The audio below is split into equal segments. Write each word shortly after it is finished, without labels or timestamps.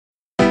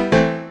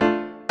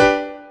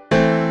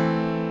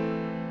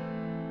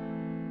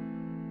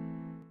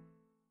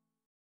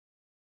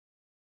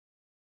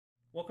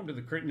Welcome to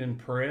the Crittenden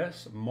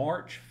Press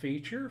March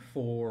feature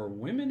for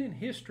Women in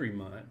History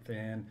Month.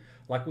 And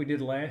like we did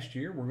last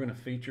year, we're going to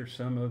feature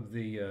some of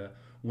the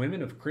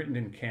women of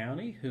Crittenden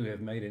County who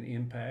have made an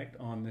impact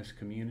on this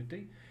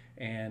community.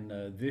 And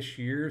this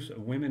year's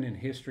Women in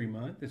History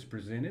Month is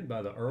presented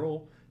by the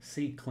Earl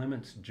C.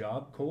 Clements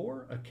Job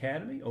Corps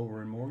Academy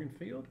over in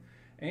Morganfield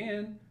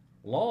and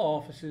law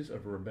offices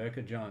of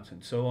Rebecca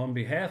Johnson. So on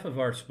behalf of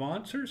our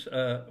sponsors,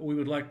 we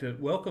would like to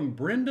welcome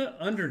Brenda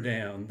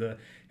Underdown, the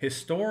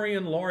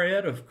historian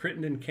laureate of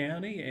Crittenden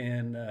County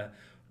and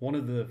one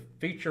of the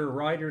feature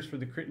writers for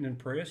the Crittenden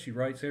Press. She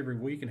writes every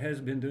week and has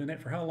been doing that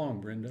for how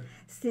long, Brenda?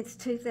 Since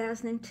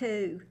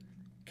 2002.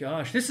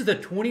 Gosh, this is the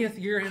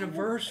 20th year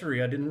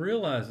anniversary. I didn't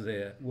realize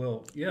that.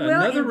 Well, yeah,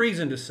 another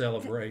reason to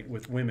celebrate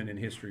with Women in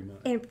History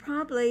Month. And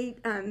probably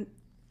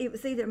it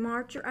was either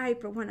March or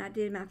April when I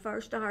did my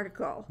first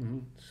article. Mm-hmm.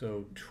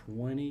 So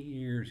 20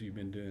 years you've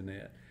been doing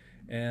that.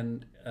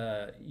 And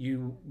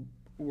you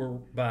were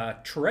by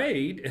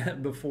trade,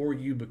 before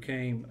you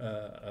became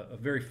a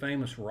very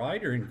famous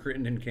writer in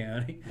Crittenden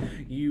County,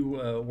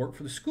 you worked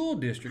for the school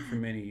district for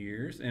many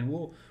years, and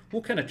we'll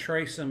kind of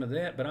trace some of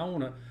that. But I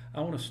want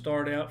to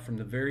start out from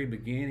the very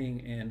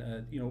beginning, and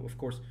of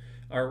course,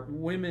 our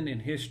Women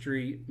in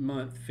History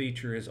Month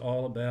feature is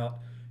all about,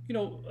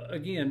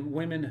 again,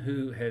 women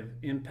who have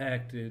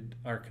impacted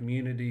our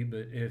community,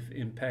 but have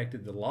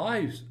impacted the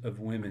lives of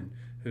women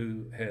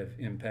who have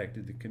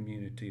impacted the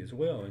community as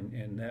well.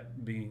 And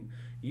that being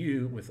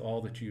you, with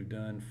all that you've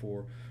done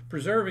for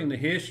preserving the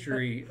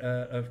history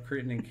of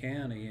Crittenden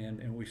County,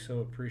 and we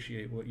so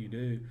appreciate what you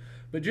do.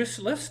 But just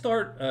let's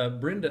start,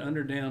 Brenda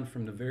Underdown,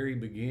 from the very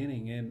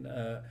beginning.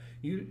 And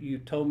you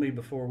told me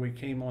before we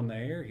came on the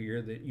air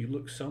here that you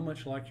look so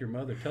much like your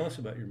mother. Tell us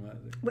about your mother.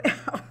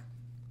 Well,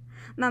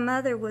 my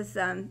mother was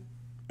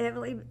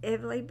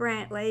Everly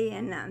Brantley,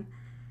 and of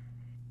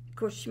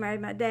course she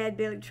married my dad,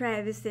 Billy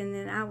Travis, and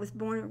then I was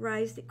born and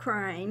raised at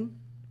Crane.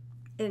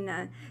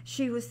 And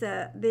she was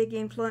a big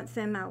influence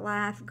in my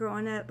life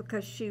growing up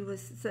because she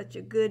was such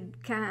a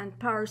good, kind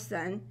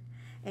person,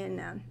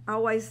 and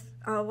always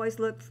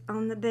looked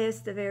on the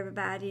best of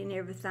everybody and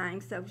everything.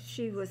 So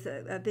she was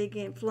a big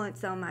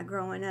influence on my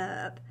growing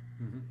up.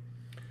 Mm-hmm.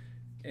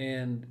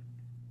 And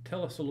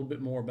tell us a little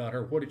bit more about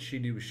her. What did she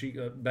do? Was she,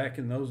 back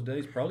in those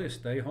days, probably a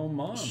stay-home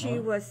mom? She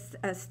was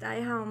a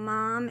stay-home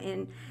mom,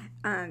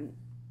 and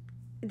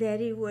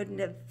Daddy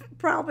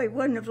probably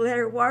wouldn't have let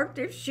her work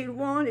if she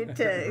wanted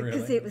to,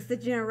 because Really? it was the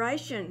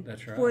generation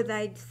where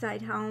they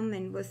stayed home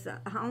and was a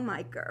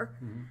homemaker.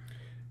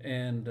 Mm-hmm.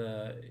 And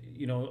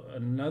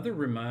another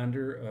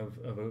reminder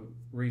of a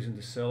reason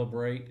to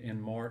celebrate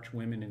in March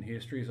Women in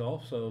History is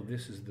also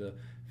this is the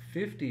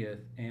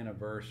 50th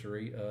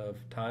anniversary of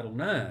Title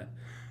IX,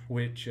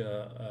 which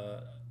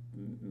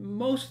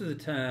most of the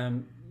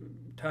time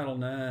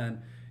Title IX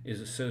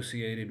is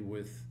associated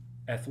with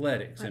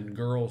athletics and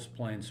girls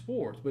playing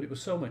sports, but it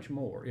was so much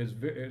more. It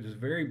was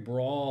very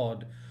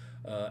broad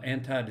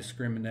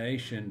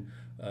anti-discrimination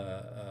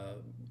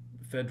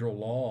federal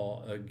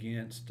law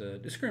against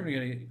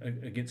discriminating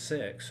against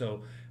sex.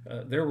 So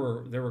there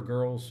were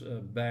girls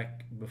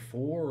back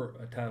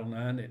before Title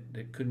IX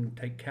that couldn't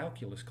take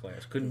calculus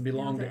class, couldn't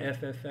belong to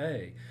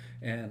FFA,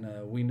 and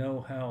we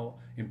know how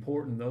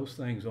important those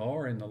things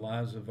are in the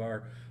lives of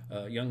our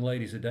young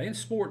ladies today, and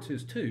sports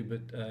is too,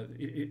 but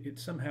it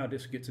somehow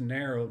just gets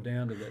narrowed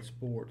down to that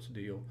sports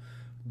deal.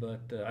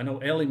 But I know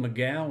Ellie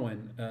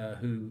McGowan,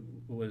 who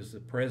was the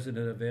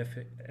president of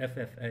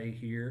FFA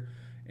here,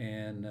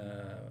 and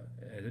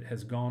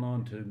has gone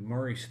on to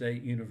Murray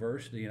State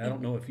University. And I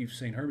don't know if you've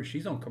seen her, but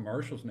she's on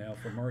commercials now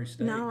for Murray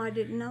State. No, I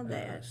didn't know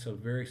that. So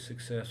very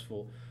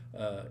successful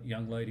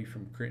young lady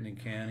from Crittenden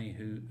County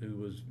who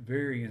was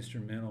very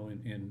instrumental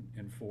in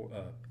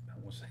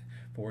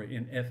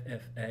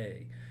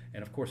FFA.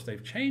 And of course,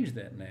 they've changed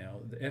that now.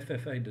 The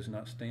FFA does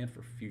not stand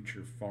for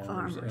Future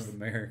Farmers of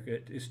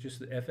America. It's just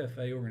the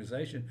FFA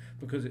organization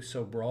because it's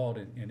so broad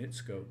in its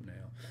scope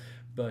now.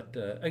 But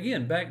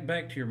again,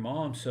 back to your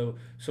mom. So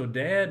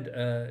Dad,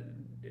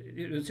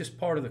 it was just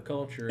part of the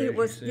culture. It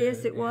was,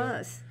 yes, it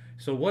was.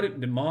 So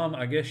the mom?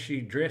 I guess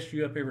she dressed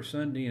you up every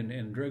Sunday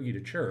and drug you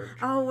to church.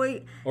 Oh,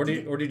 or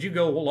did you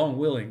go along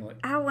willingly?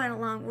 I went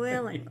along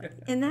willingly, Yeah.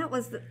 And that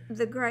was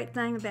the great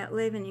thing about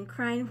living in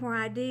Crane, where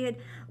I did.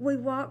 We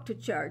walked to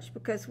church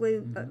because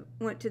we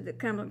went to the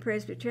Cumberland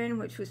Presbyterian,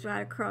 which was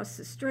right across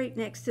the street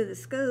next to the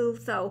school.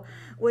 So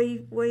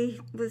we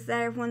was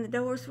there when the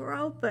doors were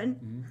open.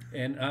 Mm-hmm.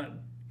 And I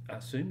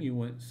assume you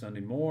went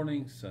Sunday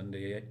morning,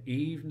 Sunday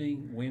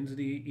evening,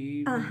 Wednesday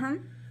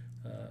evening.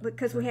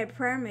 Because we had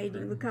prayer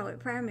meeting, we call it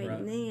prayer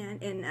meeting then,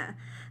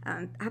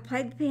 and I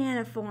played the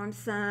piano for him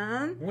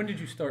some. When did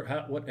you start?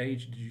 What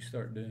age did you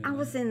start doing I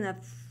was in the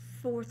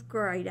 4th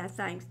grade, I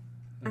think.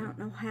 I don't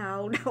know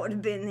how old I would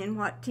have been then,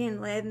 10,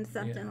 11,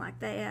 something like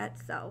that.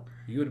 So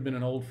you would have been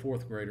an old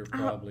 4th grader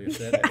probably at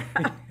that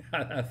age.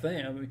 I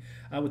think. I mean,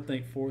 I would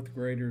think 4th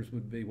graders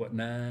would be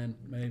 9,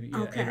 maybe, 8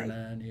 or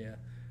 9,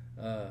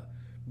 yeah.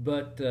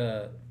 But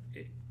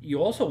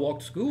you also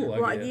walked to school, I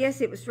Well, guess.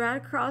 yes, it was right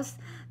across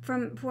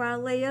from where I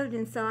lived,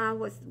 and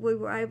so we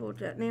were able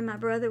to, me and my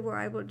brother were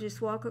able to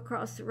just walk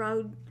across the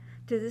road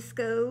to the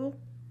school.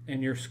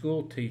 And your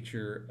school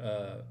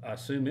teacher, I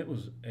assume it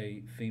was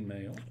a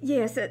female.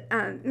 Yes,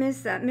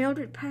 Miss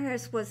Mildred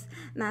Paris was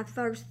my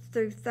first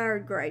through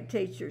third grade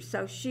teacher,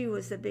 so she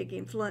was a big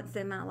influence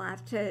in my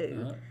life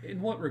too.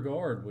 In what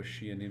regard was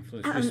she an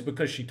influence? Just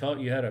because she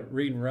taught you how to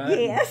read and write,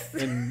 Yes.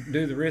 and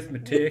do the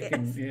arithmetic, Yes.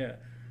 and yeah.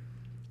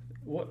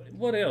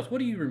 What else? What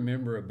do you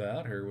remember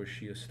about her? Was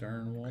she a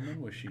stern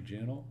woman? Was she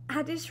gentle?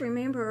 I just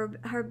remember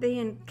her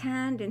being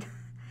kind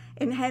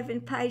and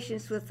having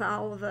patience with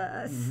all of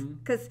us.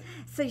 Because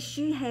see,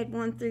 she had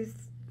one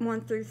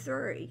through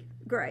three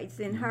grades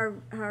in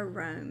her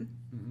room.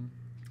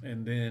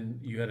 And then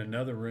you had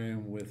another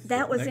room with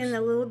That was in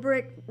the little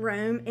brick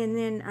room, and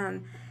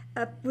then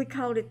we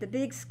called it the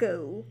big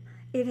school.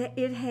 It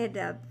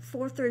had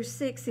 4 through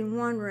 6 in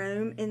one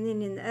room, and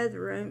then in the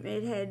other room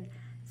it had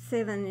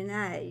 7 and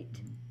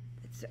 8.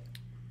 So,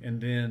 And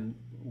then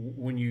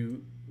when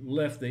you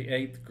left the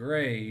 8th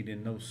grade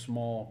in those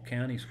small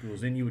county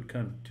schools, then you would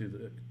come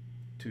to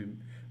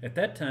at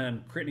that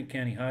time Crittenden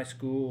County High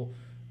School.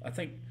 I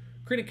think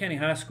Crittenden County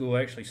High School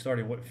actually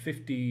started, what,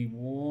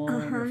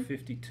 51 or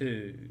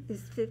 52?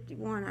 it's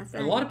 51, I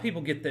think. A lot of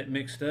people get that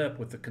mixed up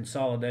with the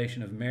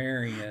consolidation of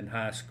Marion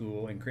High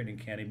School and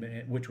Crittenden County,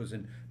 which was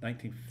in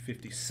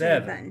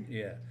 1957.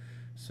 Yeah.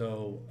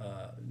 So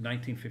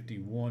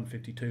 1951,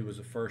 52 was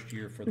the first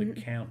year for the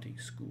county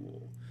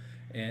school.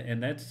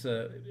 And that's,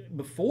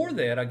 before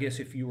that, I guess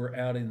if you were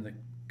out in the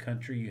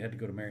country, you had to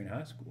go to Marion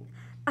High School.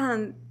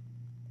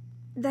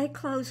 They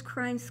closed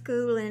Crane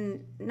School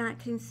in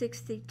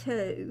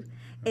 1962,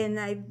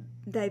 and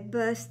they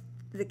bused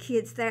the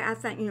kids there. I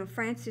think,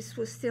 Francis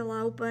was still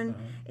open,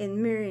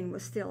 and Marion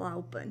was still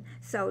open.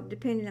 So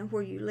depending on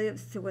where you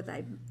lived to where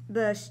they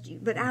bust you.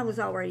 But I was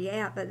already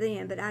out by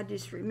then, but I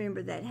just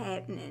remember that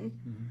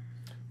happening.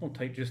 I'll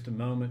take just a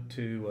moment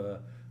to,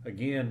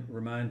 again,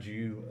 remind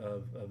you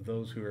of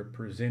those who are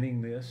presenting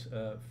this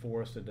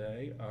for us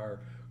today,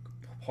 our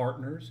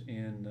partners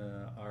in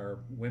our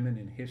Women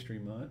in History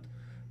Month.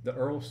 The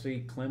Earl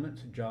C.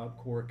 Clements Job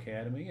Corps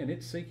Academy, and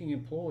it's seeking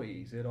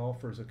employees. It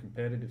offers a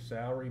competitive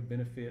salary,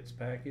 benefits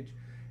package,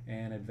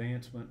 and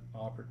advancement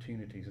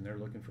opportunities, and they're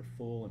looking for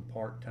full and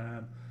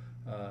part-time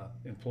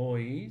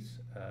employees,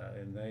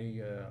 and they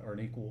are an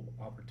equal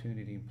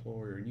opportunity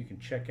employer, and you can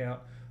check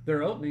out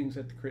their openings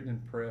at the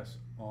Crittenden Press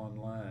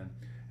online.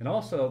 And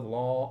also the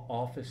law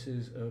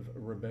offices of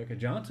Rebecca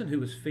Johnson, who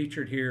was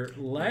featured here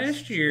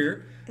last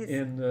year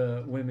in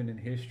the Women in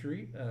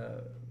History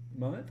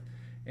Month.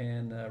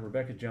 And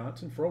Rebecca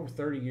Johnson, for over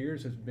 30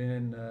 years, has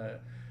been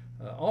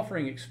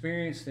offering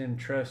experienced and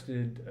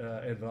trusted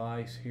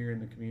advice here in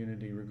the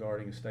community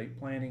regarding estate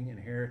planning,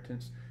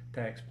 inheritance,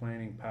 tax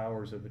planning,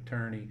 powers of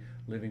attorney,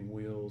 living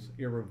wills,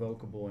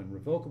 irrevocable and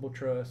revocable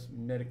trusts,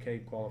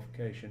 Medicaid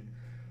qualification,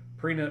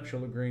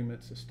 prenuptial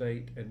agreements,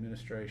 estate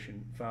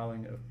administration,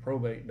 filing of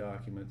probate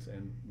documents,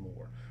 and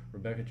more.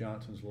 Rebecca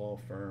Johnson's law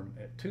firm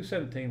at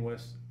 217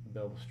 West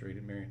Belleville Street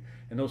in Marion.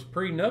 And those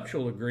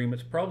prenuptial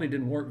agreements probably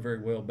didn't work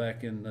very well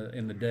back in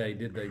the day,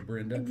 did they,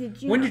 Brenda?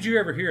 When did you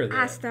ever hear that?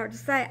 I started to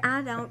say,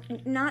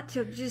 not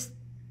till just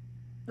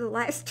the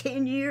last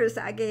 10 years,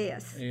 I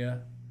guess.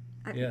 Yeah.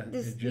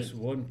 It just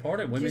wasn't part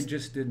of it. Women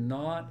just did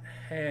not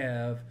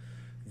have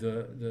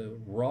the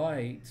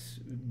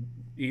rights,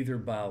 either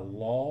by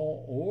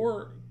law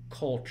or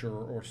culture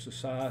or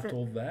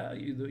societal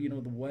value,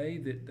 the way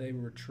that they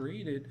were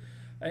treated.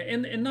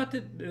 And not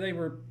that they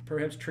were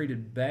perhaps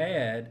treated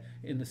bad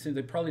in the sense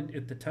they probably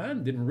at the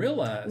time didn't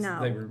realize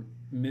they were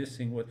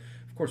missing what.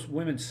 Of course,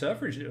 women's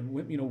suffrage.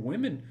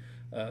 Women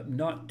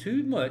not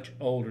too much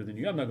older than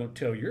you. I'm not going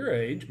to tell your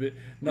age, but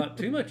not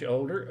too much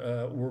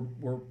older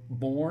were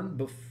born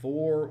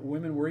before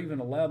women were even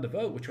allowed to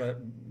vote, which was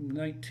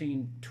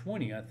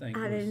 1920, I think.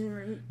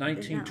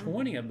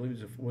 1920, I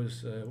believe,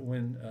 was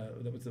when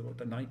that was the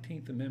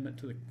 19th Amendment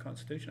to the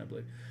Constitution, I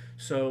believe.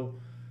 So.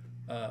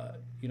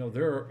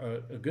 There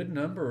are a good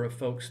number of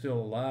folks still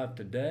alive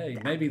today,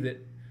 maybe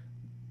that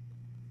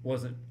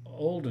wasn't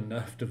old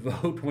enough to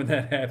vote when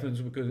that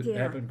happens, because it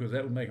happened because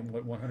that would make them,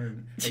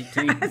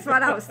 118? That's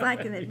what I was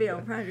thinking, they'd be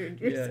 100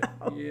 years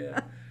old.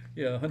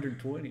 Yeah,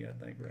 120, I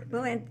think, right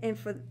now. Well, and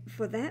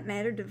for that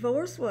matter,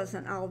 divorce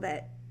wasn't all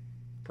that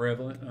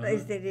prevalent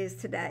as it is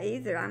today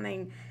either. I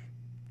mean,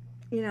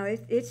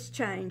 it's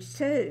changed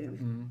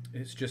too.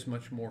 It's just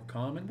much more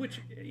common, which,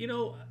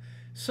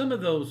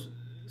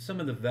 some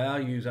of the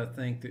values I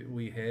think that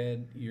we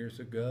had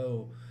years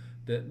ago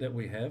that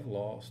we have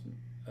lost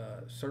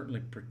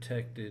certainly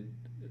protected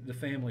the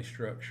family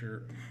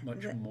structure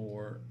much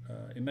more.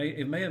 It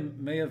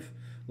may have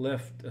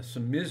left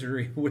some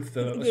misery with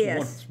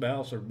one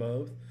spouse or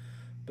both,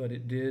 but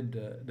it did.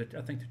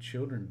 I think the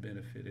children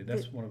benefited.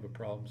 That's one of the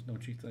problems,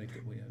 don't you think,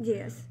 that we have?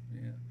 Yes.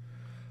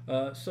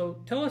 Yeah.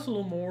 So tell us a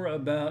little more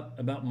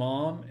about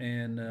Mom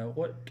and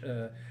what.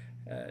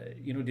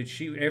 Did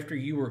she, after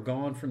you were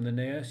gone from the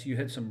nest, you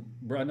had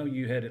I know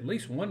you had at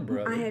least one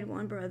brother. I had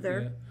one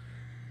brother.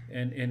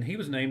 and he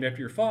was named after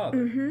your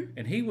father,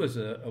 and he was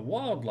a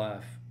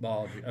wildlife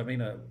biology. I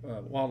mean, a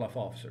wildlife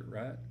officer,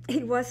 right?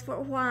 He was for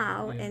a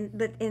while, Yeah.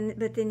 but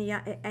then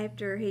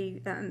after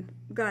he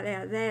got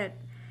out of that,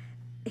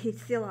 he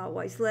still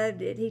always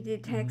loved it. He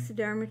did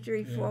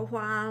taxidermetry for a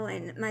while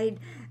and made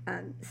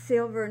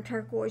silver and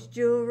turquoise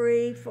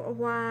jewelry for a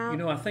while. You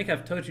know, I think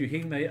I've told you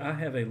I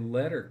have a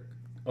letter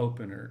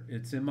opener.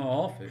 It's in my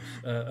office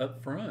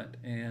up front,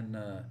 and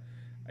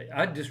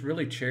I just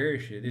really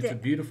cherish it. It's a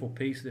beautiful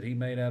piece that he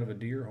made out of a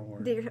deer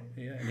horn.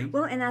 Yeah.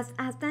 Well, and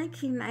I think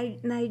he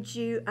made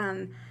you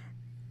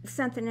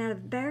something out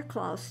of bear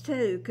claws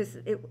too, because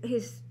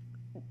his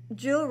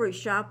jewelry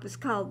shop was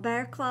called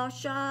Bear Claw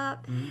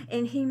Shop,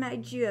 and he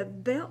made you a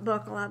belt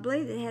buckle, I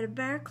believe, that had a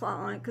bear claw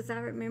on it, because I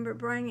remember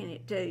bringing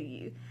it to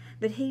you.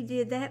 But he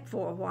did that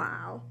for a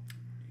while.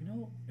 You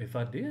know, if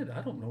I did,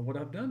 I don't know what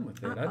I've done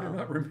with that. I do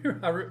not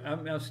remember.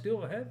 I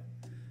still have.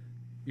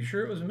 You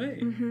sure it was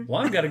me?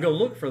 Well, I've got to go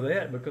look for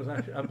that, because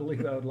I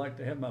believe I would like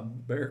to have my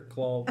bear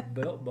claw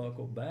belt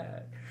buckle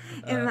back.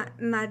 And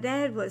my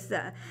dad was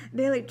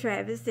Billy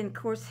Travis, and of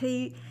course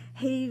he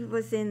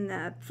was in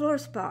the floor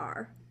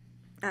spar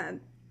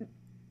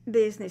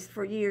business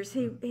for years.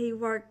 He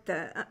worked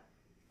the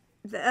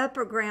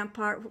upper ground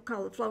part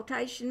called the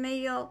flotation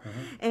mill,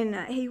 and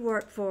he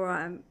worked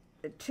for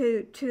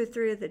two or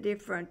three of the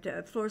different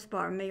floor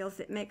spar mills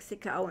at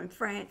Mexico and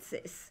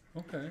Francis.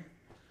 Okay.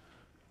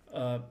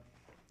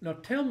 Now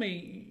tell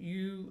me,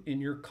 you in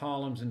your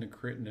columns in the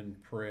Crittenden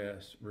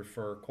Press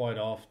refer quite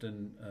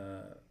often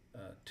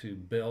to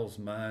Bell's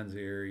Mines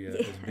area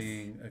as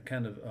being a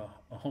kind of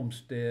a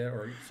homestead,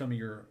 or some of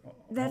your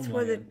That's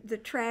homeland. where the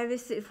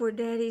Travises, where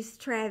Daddy's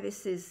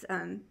Travises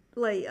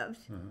lived.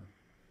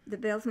 The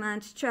Bell's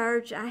Mines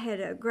Church. I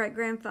had a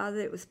great-grandfather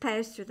that was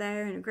pastor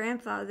there and a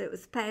grandfather that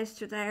was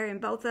pastor there,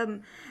 and both of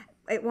them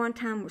at one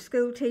time were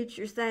school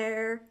teachers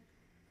there.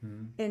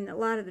 And a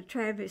lot of the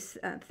Travis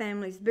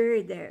families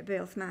buried there at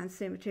Bell's Mines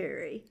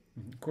Cemetery.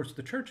 Of course,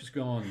 the church is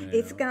gone now.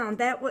 It's gone.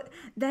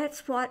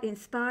 That's what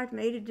inspired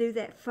me to do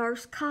that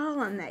first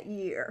column that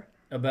year.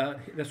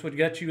 That's what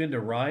got you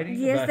into writing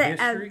yes, about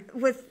history?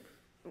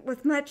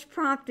 With much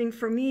prompting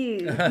from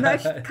you,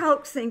 much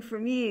coaxing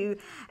from you,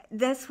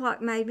 that's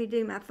what made me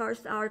do my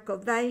first article.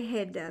 They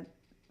had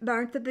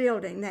burnt the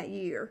building that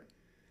year.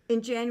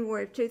 In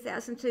January of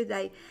 2002,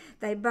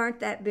 they burnt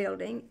that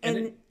building.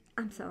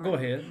 I'm sorry. Go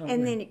ahead.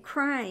 And then at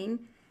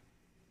Crane,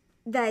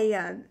 they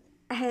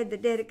had the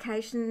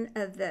dedication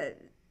of the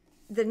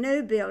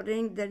new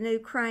building, the new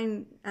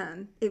Crane.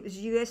 It was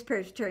U.S.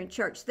 Presbyterian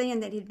Church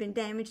then that had been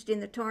damaged in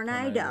the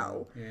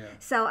tornado. Yeah.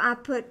 So I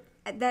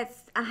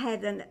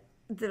had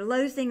the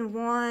losing of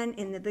one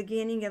and the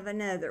beginning of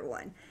another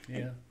one.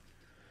 Yeah.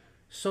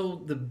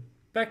 So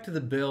back to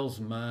the Bell's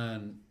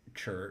Mine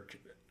Church.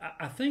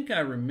 I think I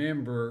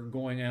remember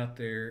going out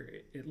there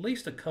at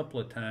least a couple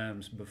of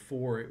times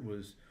before it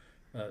was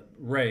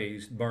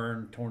razed,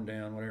 burned, torn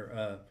down,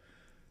 whatever.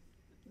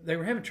 They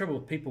were having trouble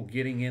with people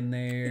getting in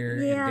there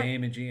and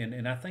damaging,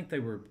 and I think they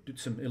were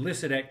some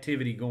illicit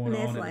activity going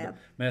on in the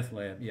meth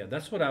lab. Yeah,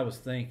 that's what I was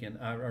thinking.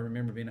 I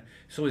remember being.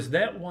 So is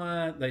that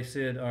why they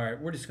said, "All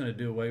right, we're just going to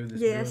do away with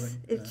this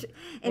building"? Yes,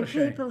 and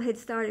people had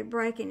started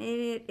breaking in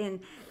it and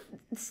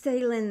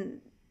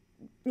stealing,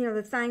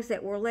 the things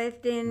that were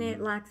left in it,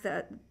 like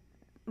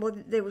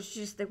there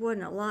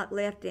wasn't a lot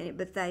left in it,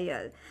 but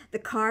the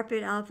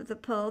carpet off of the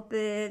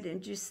pulpit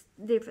and just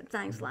different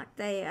things like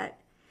that.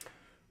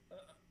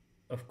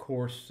 Of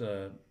course,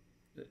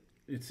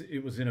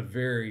 it was in a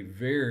very,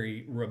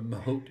 very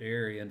remote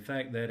area. In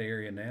fact, that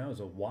area now is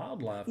a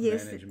wildlife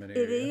management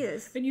area. It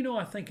is. And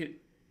I think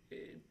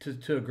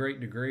to a great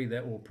degree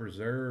that will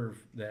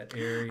preserve that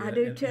area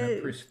in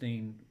a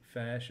pristine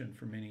fashion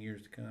for many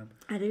years to come.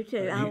 I do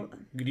too.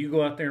 Do you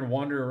go out there and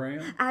wander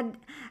around?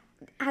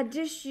 I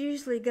just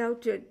usually go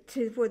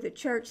to where the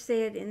church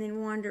said and then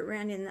wander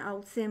around in the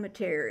old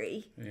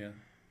cemetery. Yeah.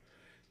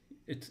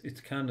 It's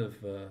kind of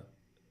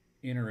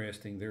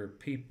interesting. There are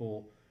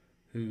people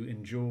who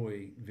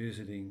enjoy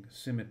visiting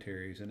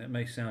cemeteries, and that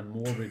may sound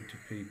morbid to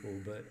people,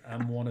 but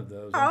I'm one of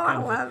those.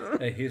 I'm kind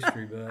of a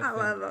history buff. I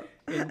love them.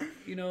 And,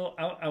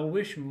 I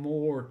wish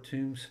more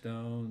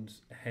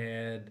tombstones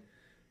had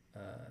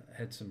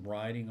some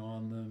writing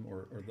on them,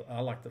 or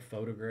I like the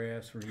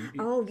photographs where some of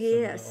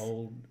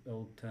the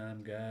old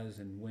time guys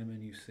and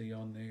women you see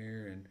on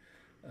there, and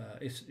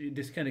it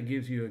just kind of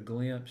gives you a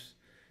glimpse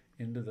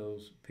into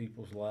those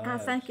people's lives. I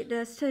think it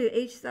does too.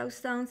 Each of those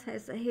stones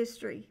has a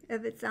history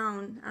of its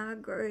own. I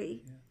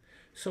agree. Yeah.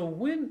 So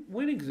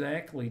when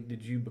exactly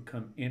did you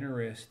become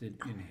interested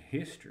in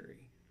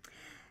history?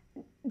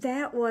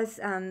 That was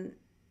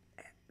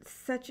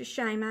such a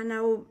shame. I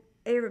know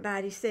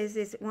everybody says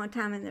this at one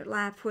time in their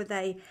life where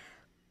they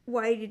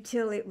waited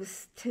till it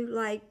was too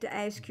late to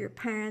ask your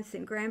parents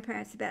and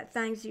grandparents about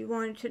things you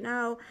wanted to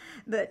know.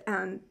 But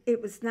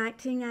it was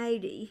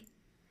 1980.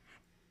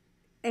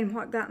 And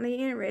what got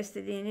me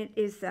interested in it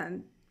is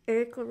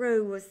Eric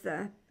LaRue was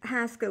the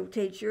high school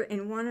teacher,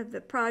 and one of the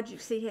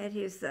projects he had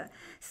his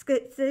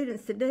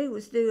students to do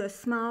was do a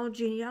small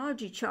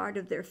genealogy chart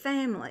of their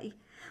family.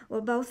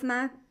 Well, both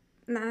my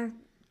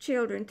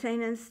children,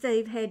 Tina and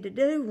Steve, had to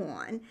do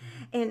one,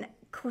 and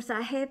of course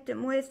I helped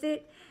them with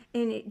it,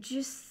 and it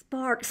just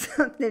sparked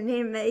something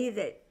in me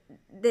that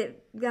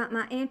got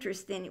my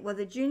interest in it. Well,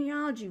 the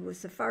genealogy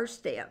was the first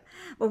step.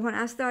 Well, when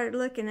I started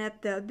looking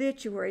up the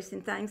obituaries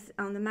and things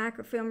on the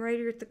microfilm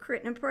reader at the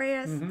Crittenden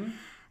Press,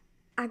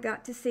 I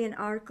got to seeing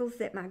articles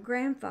that my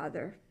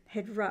grandfather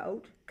had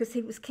wrote, because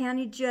he was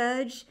county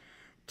judge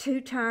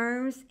 2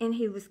 terms, and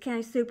he was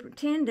county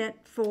superintendent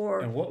for...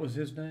 And what was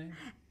his name?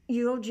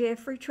 Ewell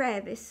Jeffrey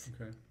Travis.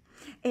 Okay.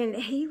 And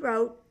he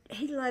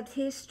loved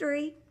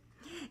history,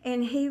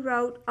 and he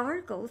wrote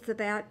articles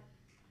about,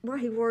 well,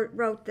 he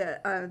wrote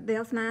the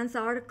Bells Mines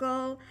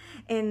article,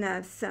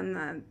 and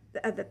some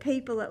of the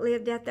people that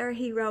lived out there.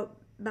 He wrote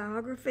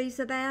biographies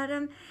about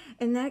them,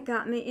 and that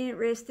got me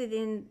interested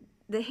in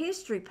the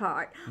history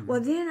part. Well,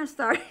 then I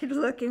started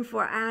looking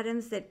for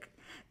items that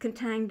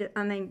pertain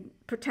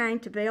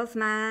to Bells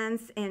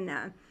Mines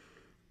and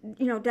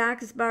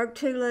Dykesburg,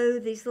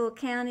 Tulu, these little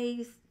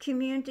counties,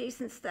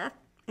 communities and stuff,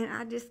 and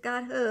I just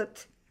got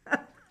hooked.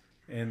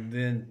 And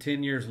then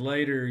 10 years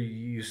later,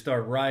 you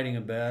start writing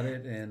about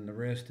it, and the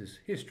rest is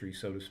history,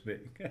 so to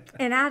speak.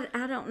 And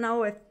I don't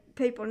know if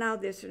people know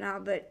this or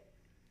not, but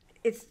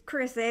it's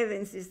Chris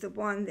Evans is the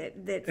one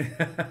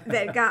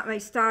that got me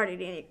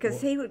started in it,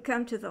 because he would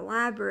come to the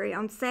library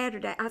on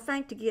Saturday, I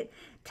think, to get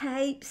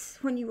tapes.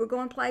 When you were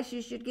going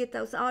places, you'd get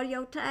those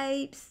audio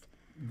tapes.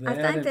 I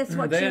think that's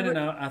what you would...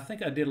 I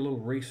think I did a little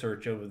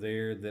research over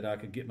there that I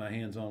could get my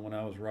hands on when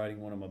I was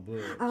writing one of my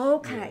books.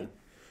 Okay. Yeah.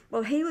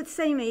 Well, he would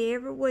see me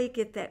every week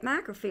at that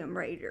microfilm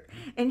reader,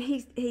 and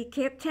he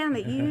kept telling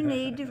me, you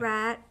need to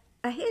write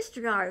a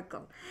history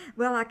article.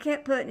 Well, I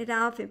kept putting it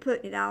off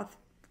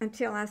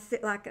until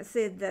like I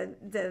said,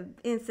 the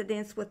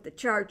incidents with the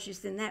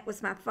churches, and that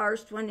was my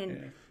first one,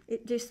 and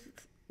it just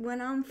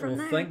went on from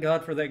there. Thank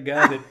God for that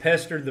guy that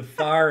pestered the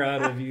fire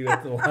out of you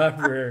at the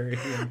library.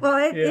 And, well,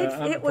 I'm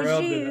it was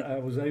proud you. that I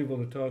was able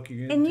to talk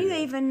you into And you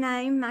it. even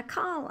named my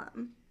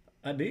column.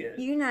 I did.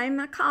 You named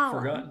my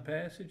column. Forgotten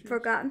Passages?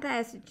 Forgotten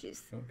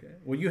Passages. Okay.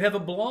 Well, you have a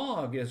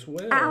blog as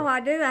well. Oh, I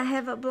do. I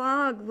have a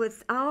blog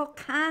with all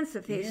kinds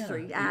of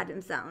history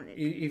items on it.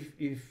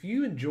 If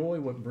you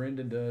enjoy what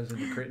Brenda does in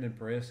the Crittenden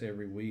Press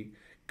every week,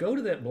 go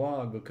to that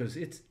blog, because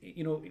it's,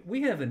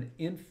 we have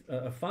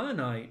a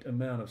finite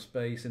amount of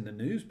space in the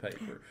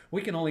newspaper.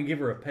 We can only give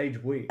her a page a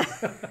week,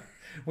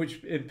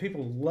 which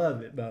people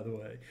love it, by the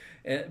way.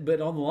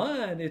 But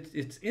online,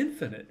 it's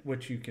infinite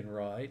what you can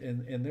write,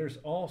 and there's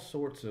all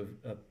sorts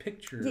of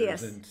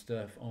pictures and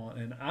stuff on.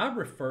 And I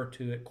refer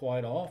to it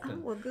quite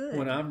often. Oh, well, good.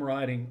 When I'm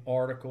writing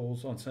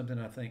articles on something,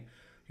 I think,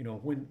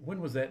 when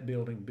was that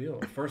building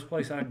built? First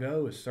place I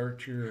go is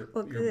search your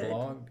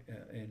blog,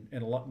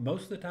 and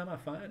most of the time I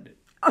find it.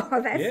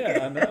 Oh, that's good.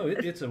 I know.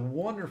 It's a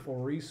wonderful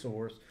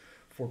resource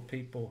for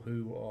people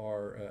who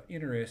are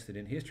interested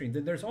in history. And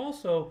then there's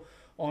also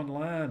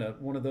online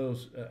one of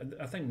those.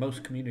 I think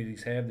most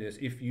communities have this.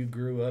 If you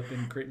grew up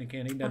in Crittenden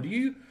County, now do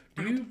you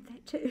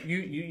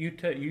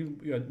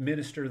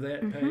administer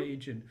that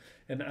page? And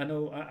I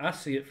know I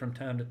see it from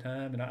time to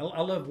time, and I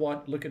love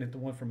looking at the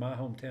one from my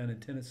hometown in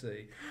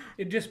Tennessee.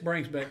 It just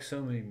brings back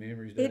so many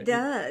memories. It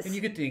does. And you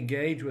get to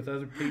engage with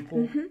other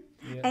people.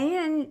 Yeah.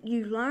 And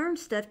you learn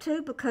stuff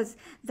too, because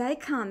they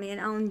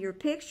comment on your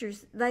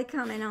pictures. They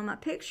comment on my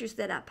pictures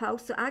that I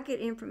post, so I get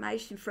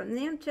information from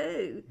them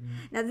too.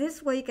 Now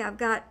this week I've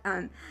got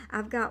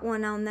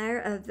one on there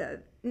of the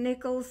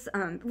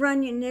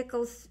Runyon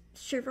Nichols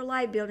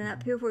Chevrolet building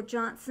up here where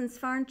Johnson's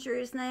Furniture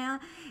is now,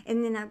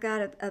 and then I've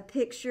got a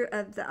picture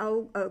of the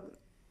old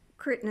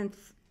Crittenden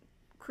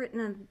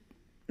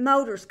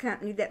Motors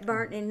Company that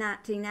burnt in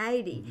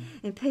 1980,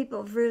 and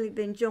people have really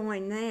been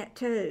enjoying that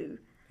too.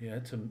 Yeah,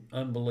 it's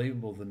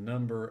unbelievable the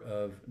number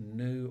of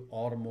new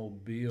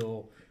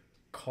automobile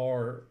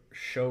car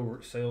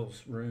showrooms,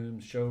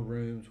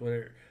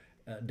 whatever,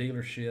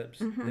 dealerships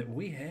that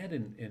we had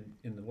in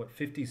the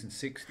 50s and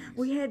 60s.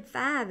 We had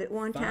five at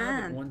one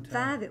time.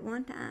 Five at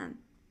one time.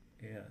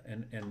 Yeah,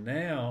 and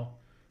now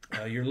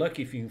you're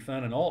lucky if you can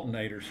find an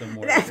alternator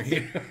somewhere.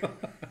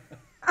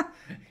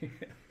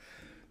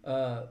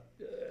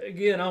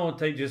 Again, I want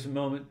to take just a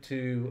moment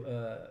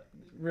to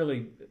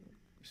really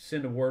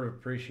send a word of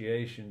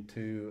appreciation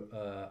to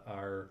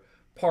our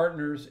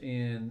partners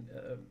in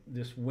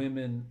this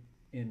Women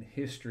in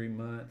History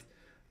Month.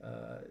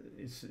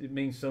 It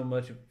means so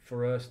much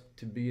for us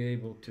to be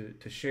able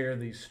to share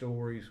these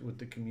stories with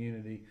the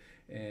community,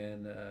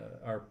 and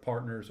our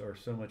partners are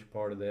so much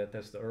part of that.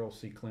 That's the Earl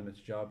C.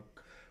 Clements Job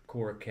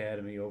Corps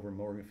Academy over in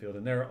Morganfield,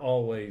 and they're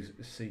always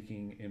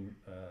seeking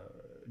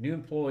new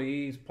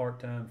employees,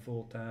 part-time,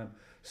 full-time,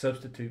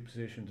 substitute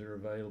positions are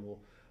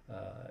available.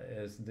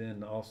 As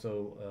then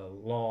also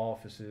law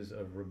offices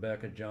of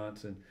Rebecca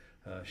Johnson.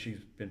 She's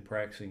been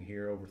practicing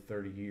here over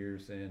 30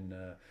 years, and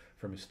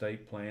from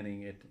estate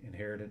planning,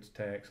 inheritance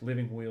tax,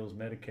 living wills,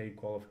 Medicaid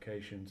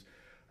qualifications,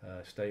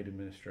 state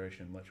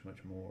administration, much,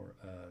 much more.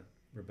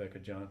 Rebecca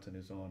Johnson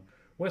is on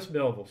West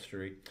Belleville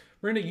Street.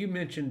 Brenda, you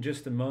mentioned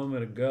just a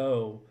moment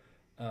ago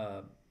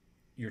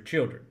your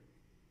children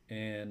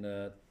and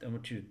I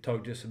want you to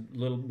talk just a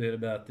little bit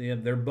about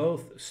them. They're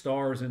both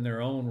stars in their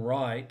own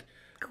right.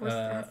 Of course,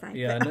 I think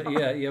Yeah, they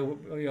are.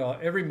 yeah.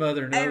 Every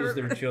mother knows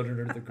their children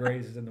are the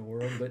greatest in the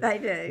world, but They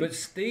do. But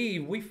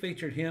Steve, we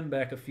featured him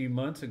back a few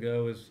months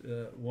ago as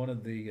one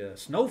of the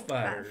snow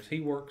fighters. He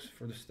works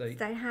for the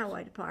state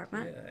Highway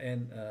Department. Yeah,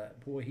 and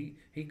boy,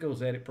 he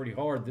goes at it pretty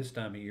hard this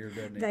time of year,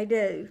 doesn't he? They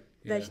do.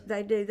 Yeah.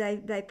 They do.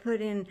 They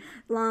put in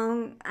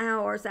long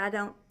hours. I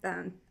don't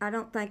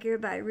think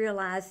everybody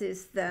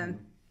realizes the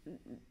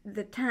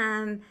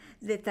time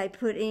that they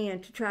put in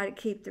to try to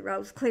keep the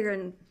roads clear,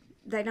 and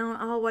they don't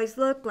always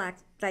look like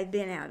they've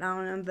been out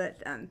on them,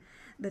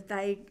 but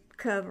they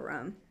cover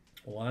them.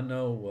 Well, I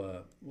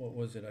know, what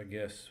was it, I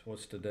guess,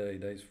 what's today?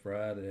 Today's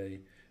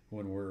Friday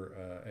when we're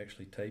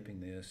actually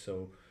taping this.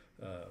 So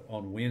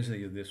on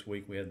Wednesday of this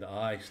week, we had the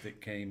ice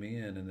that came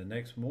in, and the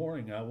next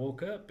morning I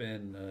woke up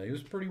and it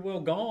was pretty well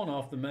gone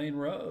off the main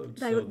road.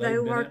 They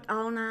worked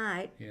all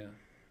night. Yeah.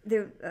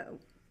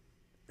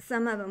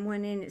 Some of them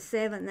went in at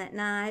 7 that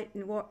night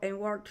and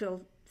worked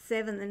till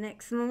 7 the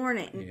next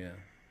morning. Yeah.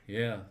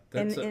 Yeah,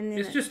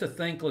 it's just a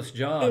thankless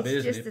job,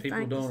 isn't it? People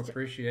don't thankless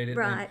appreciate it,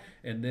 right?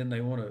 And then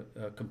they want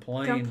to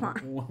complain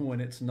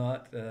when it's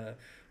not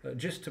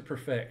just to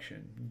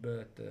perfection.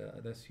 But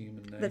that's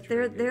human nature.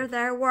 But they're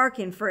there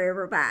working for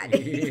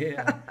everybody.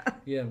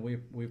 Yeah. And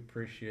we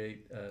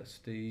appreciate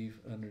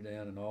Steve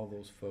Underdown and all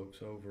those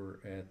folks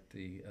over at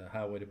the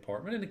Highway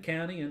Department in the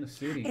county and the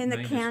city. In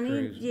the county,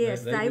 crews.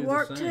 Yes, they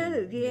work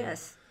too.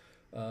 Yes.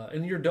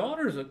 And your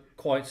daughter's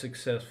quite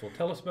successful.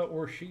 Tell us about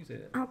where she's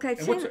at. Okay,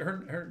 and what's her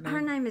name? Her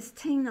name is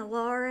Tina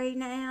Laurie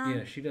now.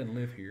 Yeah, she doesn't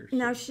live here. So.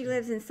 No, she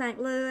lives in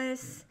St.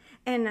 Louis.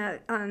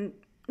 And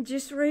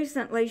just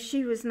recently,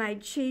 she was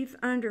made chief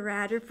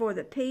underwriter for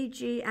the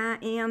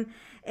PGIM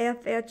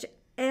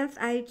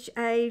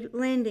FHA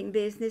lending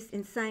business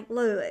in St.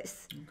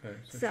 Louis. Okay,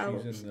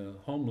 so she's in the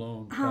home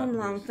loan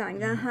thing.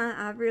 Mm-hmm.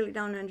 I really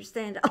don't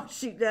understand all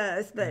she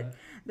does, but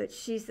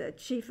she's a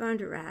chief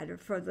underwriter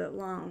for the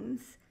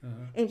loans.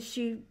 And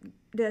she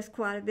does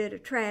quite a bit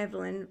of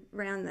traveling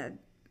around the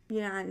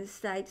United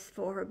States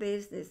for her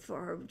business,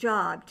 for her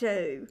job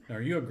too.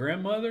 Are you a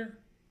grandmother?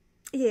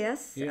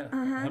 Yes. Yeah.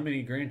 How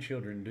many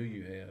grandchildren do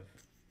you have?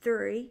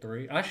 3.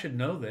 3. I should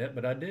know that,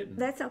 but I didn't.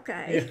 That's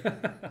okay.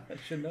 Yeah, I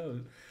should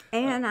know.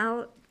 And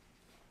I'll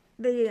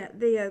be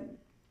a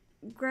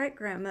great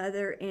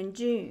grandmother in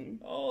June.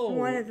 Oh,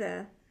 one of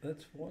the.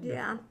 That's wonderful.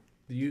 Yeah.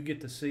 Do you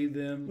get to see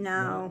them?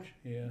 No. Much?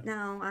 Yeah.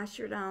 No, I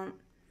sure don't.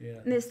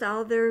 Yeah. Missed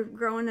all their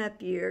growing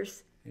up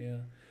years. Yeah.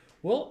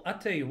 Well, I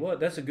tell you what,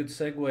 that's a good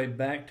segue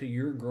back to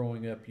your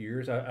growing up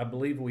years. I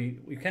believe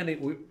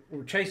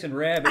we're chasing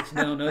rabbits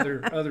down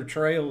other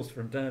trails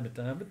from time to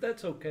time, but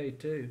that's okay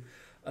too.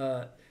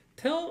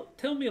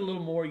 Tell me a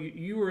little more.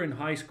 You were in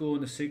high school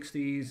in the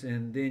 '60s,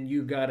 and then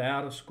you got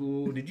out of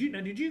school. Did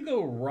you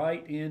go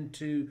right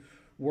into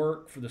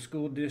work for the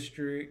school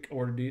district,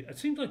 or it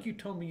seems like you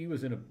told me you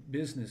was in a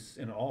business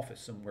in an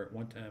office somewhere at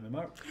one time. Am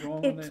I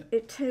wrong on that?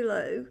 At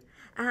Tulu.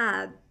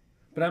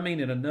 But I mean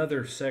in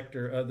another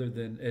sector other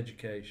than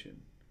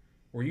education.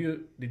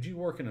 Did you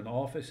work in an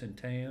office in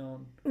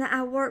town? No,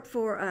 I worked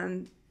for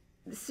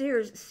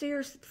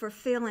Sears for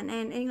filling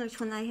and English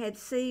when they had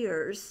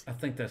Sears. I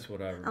think that's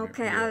what I remember.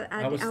 Okay, yeah.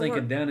 I was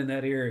thinking down in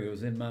that area. It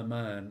was in my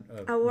mind.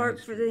 I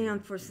worked for them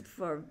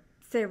for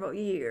several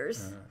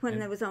years when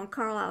they was on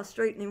Carlisle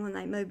Street and then when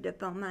they moved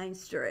up on Main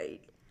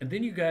Street. And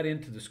then you got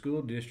into the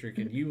school district,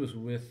 and you was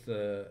with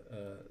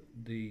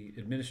the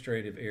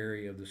administrative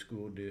area of the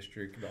school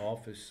district, the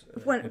office.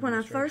 When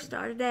I first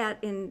started out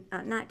in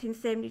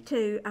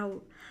 1972,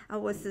 I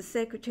was the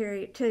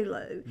secretary at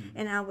Tulu,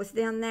 and I was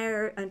down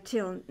there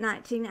until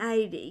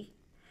 1980,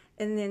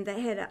 and then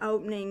they had an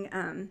opening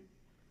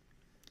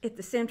at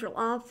the central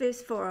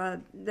office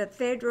for the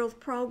federal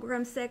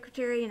program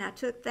secretary, and I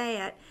took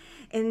that,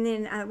 and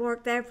then I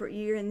worked there for a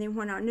year, and then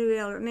when our new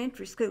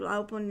elementary school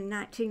opened in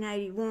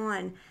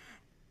 1981,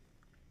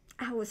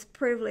 I was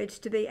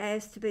privileged to be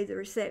asked to be the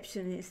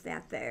receptionist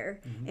out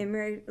there, and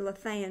Mary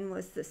LaFan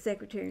was the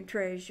secretary and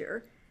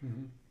treasurer,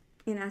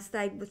 and I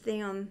stayed with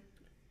them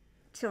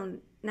till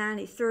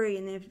 93,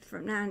 and then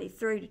from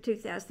 93 to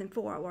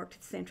 2004, I worked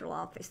at the central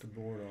office. The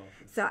board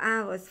office. So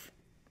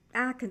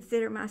I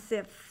consider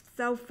myself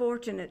so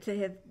fortunate to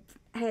have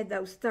had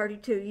those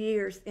 32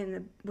 years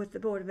with the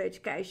Board of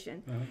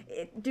Education.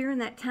 During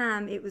that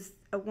time, it was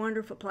a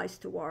wonderful place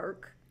to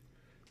work.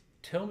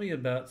 Tell me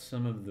about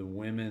some of the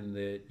women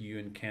that you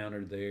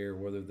encountered there,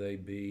 whether they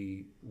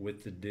be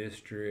with the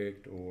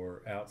district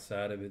or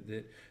outside of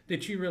it,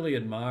 that you really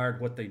admired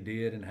what they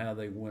did and how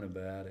they went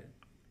about it.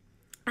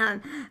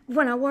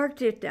 When I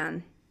worked at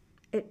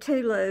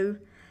Tulu,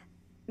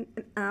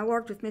 I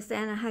worked with Miss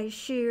Anna Hayes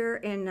Shear,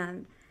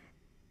 and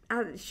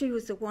she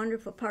was a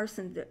wonderful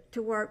person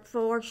to work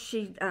for.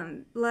 She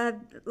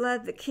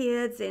loved the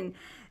kids, and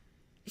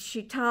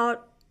she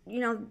taught,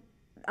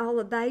 all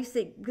the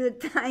basic good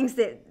things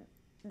that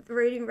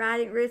reading,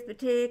 writing,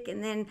 arithmetic,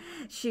 and then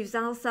she was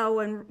also,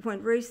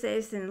 when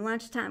recess and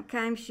lunchtime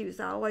came, she was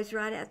always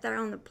right out there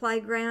on the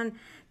playground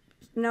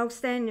no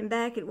standing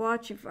back and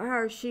watching for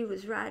her. She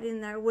was right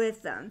in there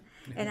with them.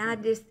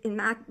 And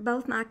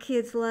both my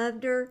kids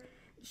loved her.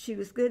 She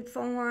was good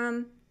for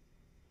them.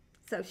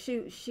 So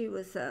she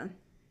was.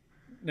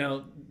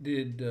 Now,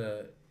 did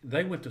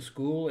they went to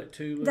school at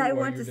Tulu? They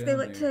went to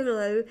school at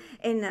Tulu,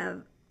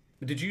 and.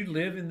 Did you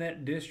live in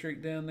that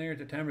district down there at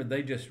the time, or did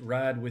they just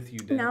ride with you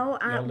down?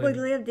 No, we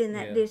lived in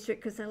that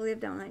district because I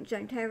lived on St.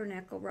 Jane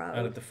Tabernacle Road.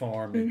 Out at the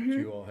farm that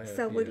you all had.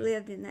 So we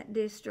lived in that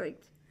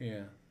district.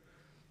 Yeah.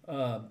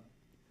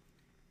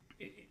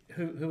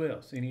 Who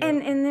else? And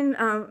then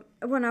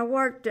when I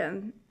worked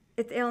at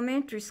the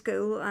elementary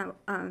school,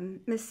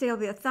 Miss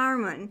Sylvia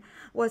Thurman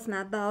was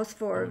my boss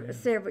for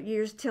several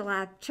years till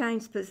I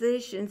changed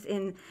positions,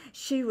 and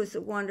she was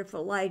a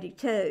wonderful lady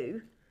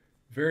too.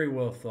 Very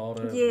well thought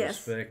of,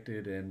 yes.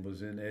 Respected, and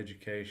was in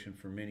education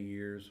for many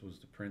years. Was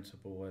the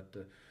principal at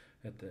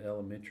the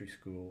elementary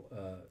school.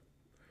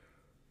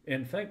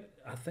 In fact,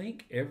 I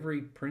think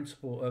every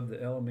principal of the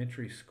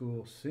elementary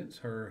school since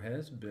her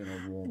has been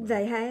a woman.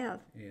 They have.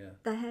 Yeah,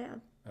 they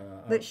have.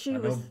 But I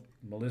know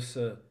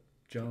Melissa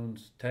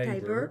Jones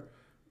Tabor,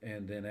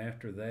 and then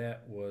after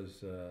that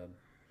was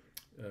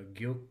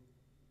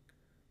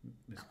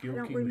Miss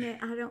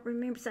Gilkey. I don't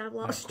remember, so I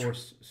lost. Of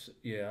course,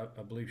 yeah,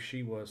 I believe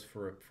she was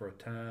for a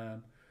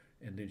time,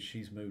 and then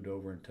she's moved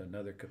over into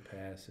another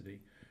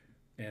capacity,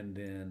 and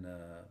then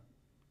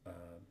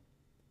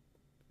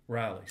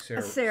Riley,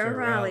 Sarah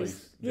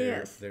Riley's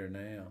there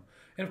now,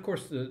 and of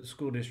course the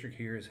school district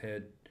here has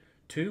had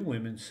 2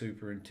 women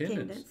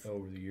superintendents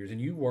over the years,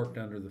 and you worked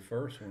under the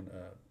first one,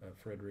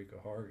 Frederica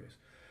Hargis,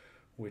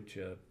 which.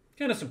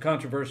 Kind of some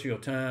controversial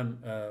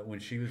time when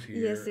she was here.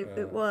 Yes,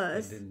 it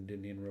was. It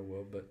didn't end real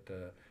well, but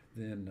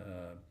then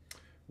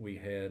we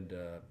had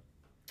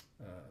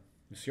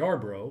Miss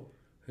Yarbrough,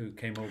 who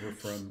came over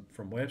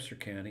from Webster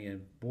County,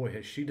 and boy,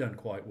 has she done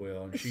quite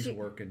well. And she's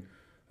working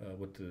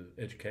with the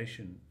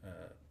education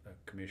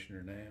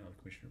commissioner now,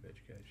 the commissioner of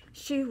education.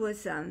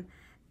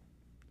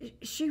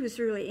 She was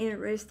really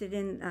interested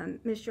in,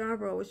 Miss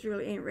Yarbrough was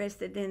really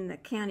interested in the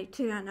county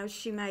too. I know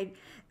she made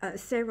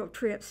several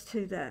trips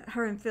to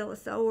her and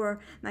Phyllis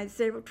Orr made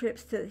several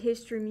trips to the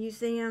History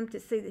Museum to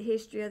see the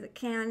history of the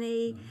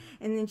county.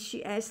 And then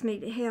she asked me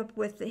to help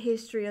with the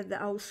history of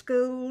the old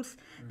schools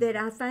that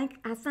I think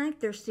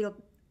they're still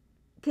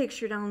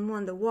pictured on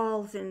one of the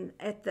walls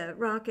at the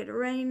Rocket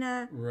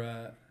Arena.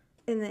 Right.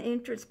 In the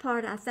entrance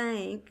part, I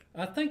think.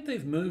 I think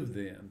they've moved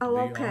them, to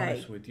be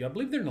honest with you. I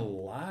believe they're in a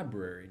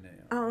library now.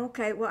 Oh,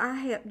 okay. Well, I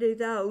helped do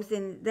those,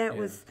 and that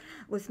was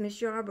Miss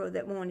Yarbrough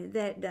that wanted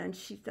that done.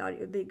 She thought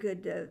it would be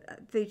good to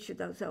feature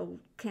those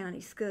old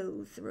county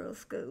schools, the rural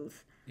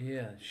schools.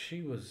 Yeah,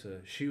 she was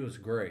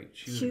great.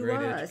 She was a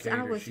great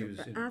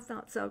educator. I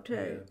thought so too.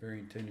 Yeah, very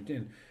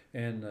intelligent,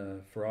 and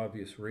for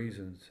obvious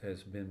reasons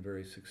has been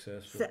very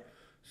successful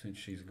since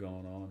she's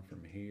gone on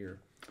from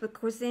here. Of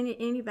course,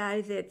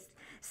 anybody that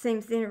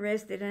seems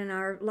interested in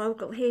our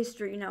local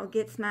history,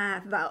 gets my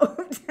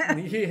vote.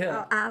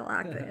 Yeah, I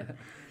like that.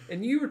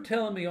 And you were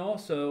telling me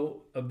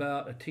also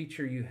about a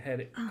teacher you had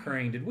at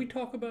Crane. Did we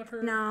talk about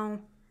her? No,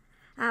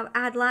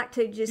 I'd like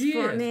to just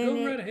for a minute.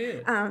 Go right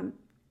ahead.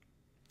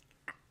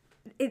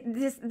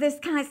 This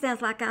kind of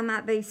sounds like I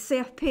might be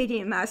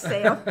self-pitying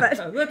myself,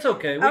 but that's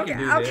okay. We can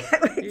do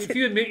that. If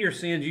you admit your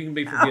sins, you can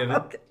be forgiven.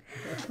 Okay.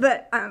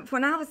 But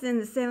when I was in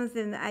the 7th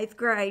and the 8th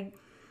grade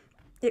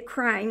at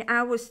Crane,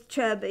 I was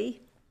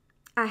chubby.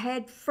 I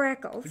had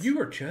freckles. You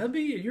were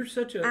chubby? You're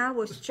such a... I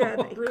was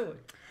chubby. Oh, really?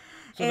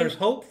 So there's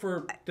hope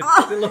for the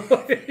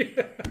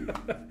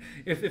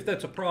if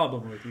that's a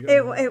problem with you.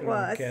 It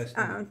was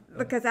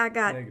because I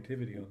got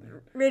negativity on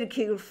there.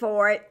 Ridiculed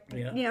for it.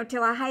 Yeah.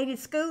 Till I hated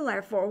school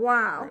there for a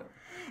while,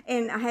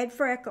 and I had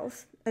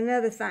freckles.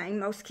 Another thing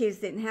most kids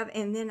didn't have,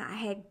 and then I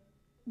had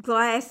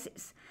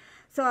glasses,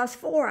 so I was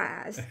 4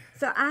 eyes.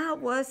 So I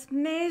was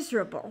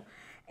miserable.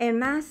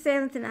 And my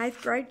 7th and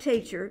 8th grade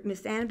teacher,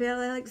 Miss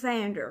Annabelle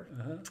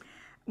Alexander,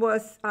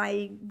 was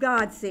a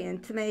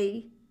godsend to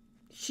me.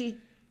 She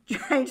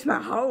changed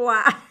my whole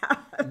life.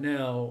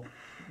 Now,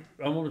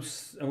 I'm gonna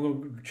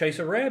chase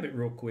a rabbit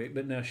real quick,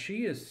 but now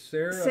she is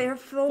Sarah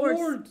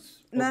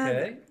Ford's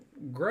okay,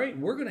 great.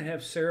 We're gonna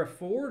have Sarah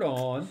Ford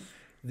on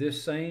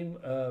this same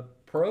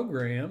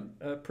program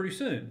pretty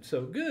soon.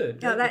 So good.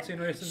 That's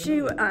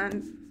interesting.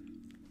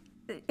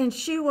 And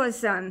she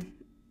was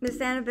Miss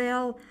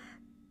Annabelle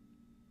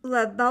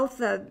loved both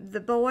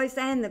the boys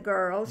and the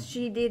girls.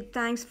 She did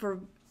things for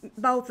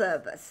both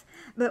of us.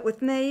 But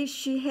with me,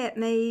 she helped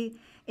me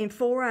in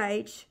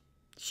 4-H.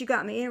 She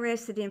got me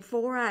interested in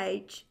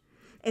 4-H.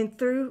 And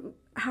through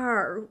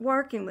her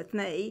working with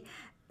me,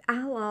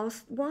 I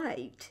lost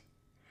weight.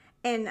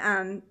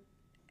 And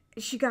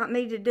she got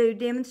me to do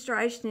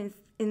demonstrations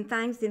and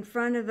things in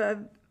front of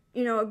a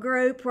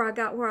group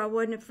where I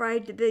wasn't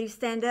afraid to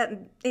stand up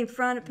in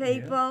front of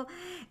people. Yeah.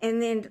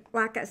 And then,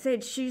 like I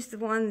said, she's the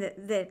one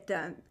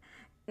that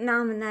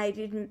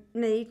nominated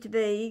me to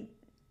be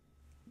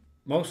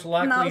most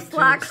likely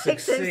to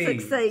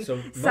succeed.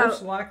 So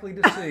most likely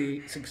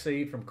to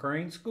succeed from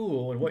Crane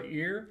School. In what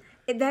year?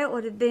 That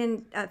would have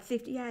been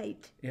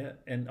 58. Yeah,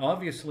 and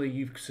obviously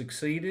you've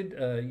succeeded.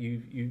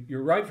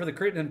 You're right for the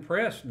Crittenden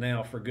Press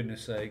now, for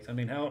goodness sakes. I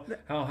mean, how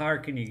higher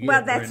can you get?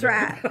 Well, that's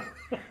Brenda?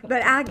 right.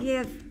 But I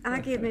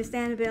give Miss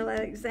Annabelle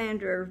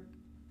Alexander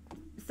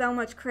so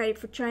much credit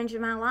for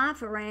changing my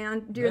life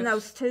around during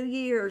those 2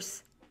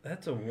 years.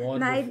 That's a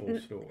wonderful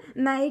story.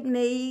 Made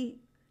me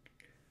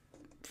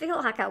feel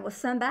like I was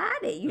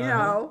somebody, you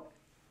know.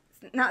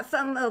 Not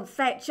some little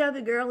fat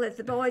chubby girl that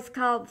the boys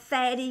called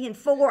fatty and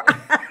four.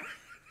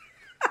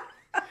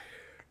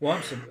 Well,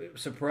 I'm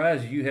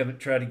surprised you haven't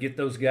tried to get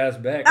those guys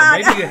back. Or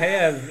maybe you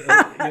have,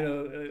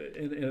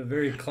 in a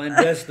very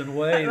clandestine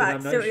way. That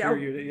I'm not sure.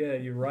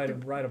 You write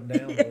them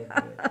down a little bit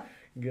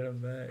and get them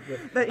back.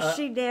 But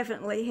she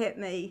definitely hit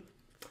me.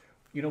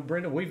 You know,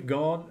 Brenda, we've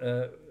gone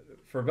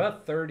for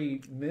about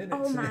 30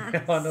 minutes now.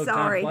 I know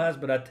sorry. Time flies,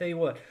 but I tell you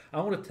what, I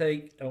want to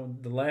take on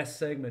the last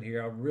segment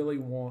here. I really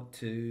want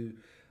to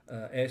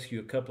ask you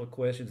a couple of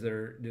questions that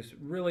are just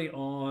really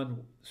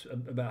on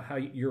about how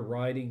you're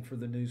writing for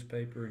the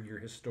newspaper and your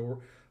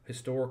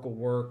historical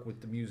work with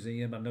the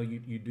museum. I know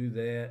you do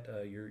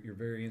that. You're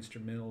very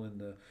instrumental in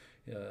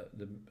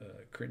the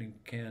Crittenden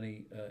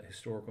County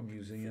Historical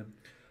Museum.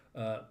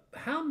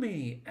 How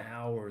many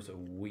hours a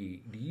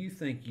week do you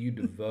think you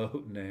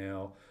devote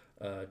now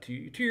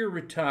to your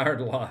retired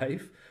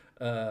life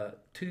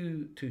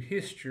to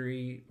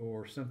history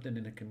or something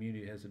in the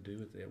community that has to do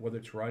with it, whether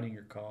it's writing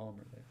your column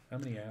or that? How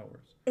many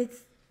hours?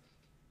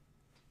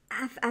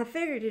 I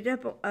figured it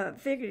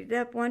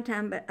up one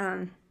time, but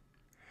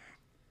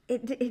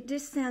it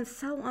just sounds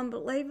so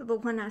unbelievable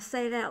when I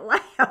say it out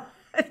loud.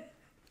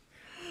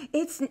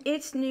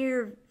 It's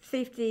near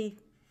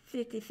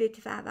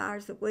 55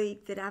 hours a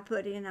week that I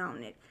put in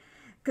on it.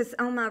 Because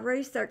on my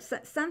research,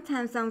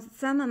 sometimes on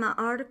some of my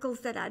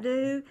articles that I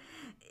do,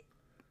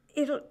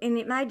 and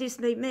it may just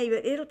be me,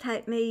 but it'll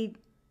take me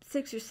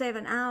 6 or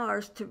 7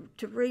 hours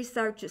to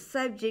research a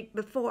subject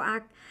before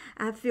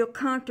I feel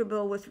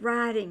comfortable with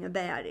writing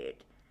about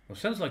it. Well,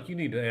 sounds like you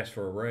need to ask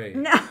for a raise.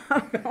 No,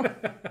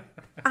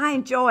 I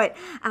enjoy it.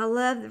 I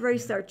love the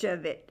research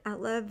of it. I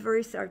love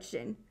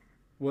researching.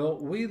 Well,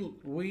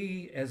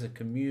 we as a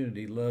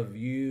community love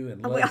you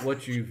and love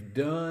what you've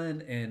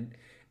done, and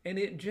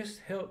it just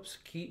helps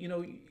keep.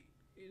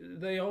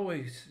 They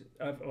always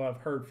I've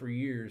heard for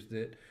years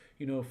that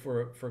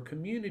for a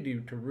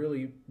community to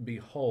really be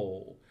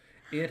whole,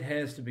 it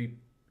has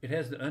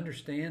to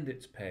understand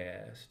its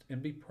past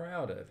and be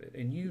proud of it,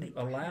 and you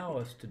allow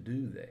us to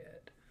do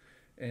that,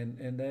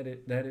 and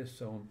that is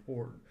so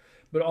important.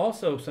 But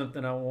also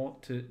something I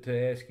want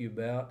to ask you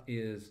about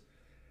is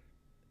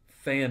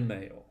fan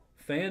mail.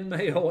 Fan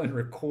mail and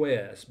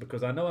requests,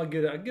 because I know I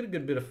get a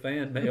good bit of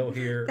fan mail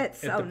here at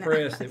the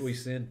press that we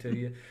send to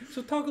you.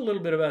 So talk a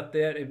little bit about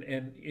that,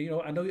 and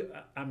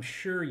I'm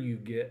sure you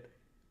get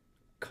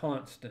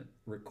constant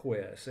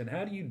requests, and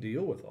how do you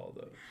deal with all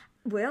those?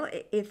 Well,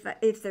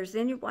 if there's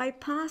any way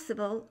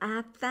possible,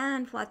 I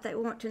find what they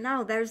want to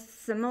know. There's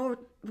some more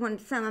when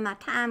some of my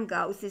time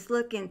goes is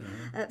looking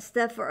up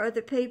stuff for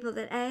other people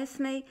that ask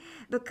me,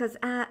 because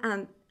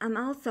I'm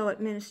also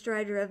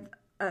administrator of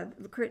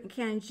the Crittenden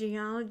County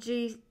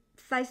Genealogy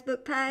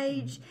Facebook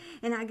page,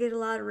 and I get a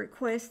lot of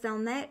requests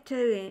on that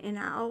too, and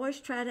I always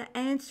try to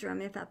answer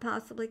them if I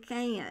possibly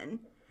can.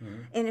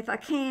 And if I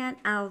can't,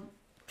 I'll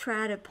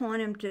try to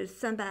point them to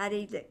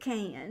somebody that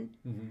can.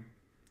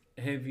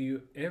 Have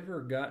you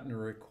ever gotten a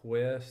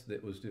request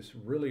that was just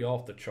really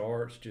off the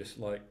charts, just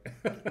like,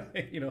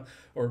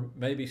 or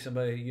maybe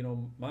somebody,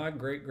 my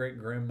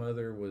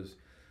great-great-grandmother was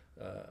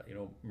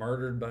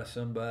murdered by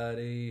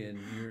somebody, and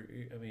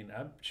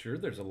I'm sure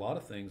there's a lot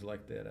of things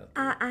like that out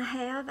there.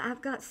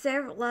 I've got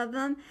several of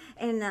them,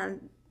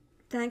 and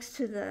thanks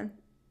to the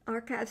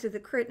archives of the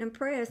Crittenden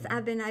Press,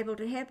 I've been able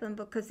to help them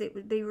because it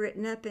would be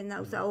written up in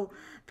those old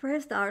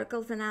press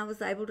articles, and I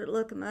was able to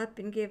look them up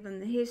and give them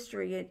the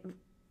history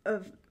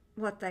of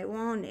what they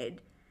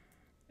wanted.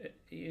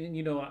 And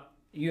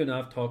you and I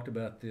have talked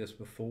about this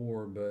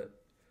before, but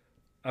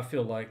I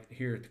feel like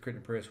here at the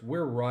Crittenden Press,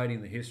 we're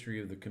writing the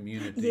history of the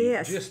community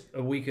just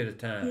a week at a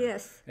time.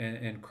 Yes.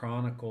 And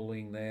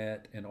chronicling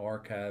that and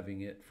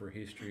archiving it for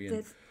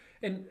history.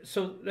 And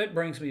so that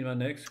brings me to my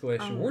next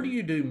question. Where do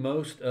you do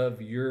most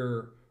of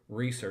your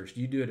research?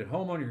 Do you do it at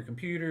home on your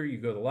computer? You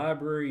go to the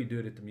library? You do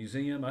it at the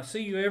museum? I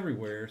see you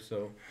everywhere.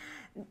 So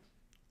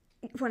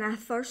when I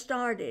first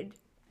started,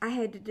 I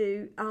had to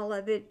do all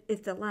of it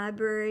at the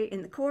library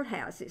and the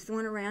courthouses.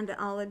 Went around to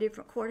all the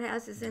different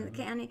courthouses in the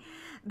county.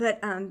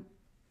 But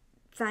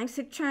things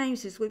have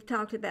changed, as we've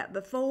talked about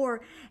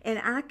before, and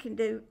I can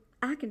do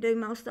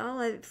most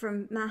all of it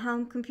from my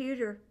home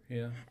computer.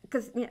 Yeah.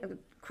 Because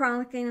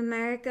Chronicling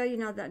America,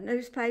 the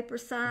newspaper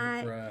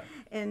site, right.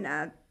 And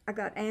I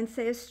got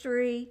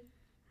Ancestry,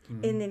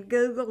 and then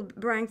Google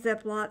brings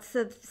up lots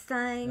of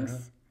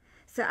things.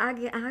 So I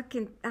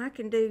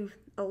can do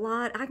a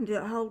lot. I can do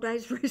a whole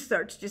day's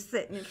research just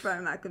sitting in front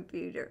of my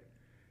computer.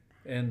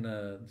 And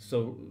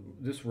so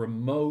this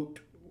remote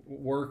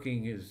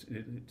working it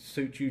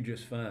suits you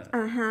just fine.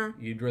 Uh-huh.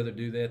 You'd rather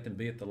do that than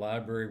be at the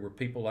library where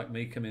people like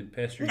me come in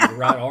pester you to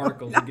write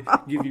articles and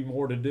give you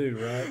more to do,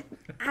 right?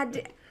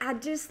 I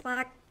just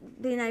like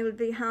being able to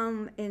be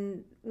home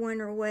in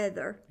winter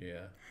weather.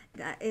 Yeah.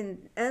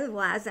 And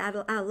otherwise, I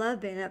love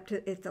being up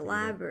at the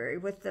library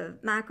with the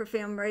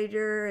microfilm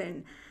reader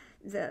and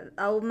the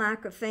old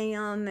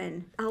microfilm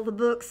and all the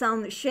books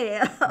on the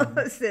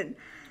shelves. And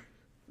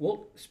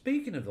well,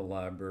 speaking of the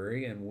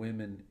library and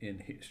Women in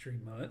History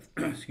Month,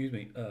 excuse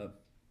me,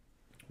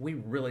 we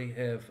really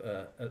have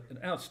an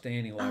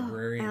outstanding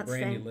librarian,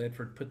 outstanding. Brandy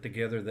Ledford, put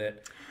together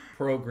that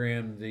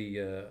program,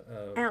 the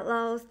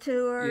Outlaws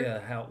Tour.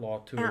 Outlaw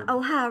Tour,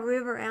 Ohio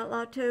River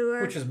Outlaw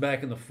Tour. which is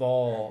back in the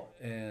fall,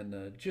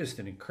 and just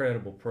an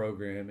incredible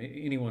program.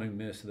 Anyone who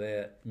missed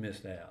that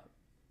missed out.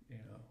 You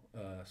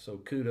know, so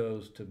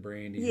kudos to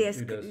Brandy. Yes,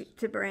 Who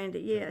to Brenda.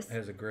 Yes,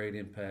 has a great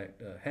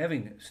impact.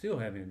 Still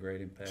having a great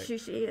impact. she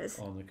is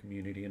On the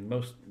community, and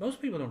most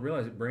people don't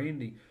realize that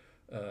Brandy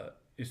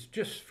is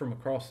just from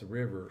across the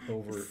river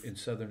over in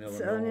Southern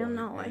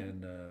Illinois.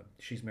 And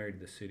she's married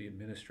to the city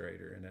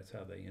administrator, and that's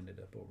how they ended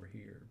up over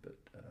here. But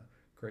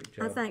great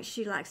job. I think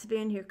she likes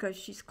being here because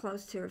she's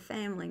close to her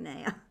family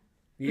now.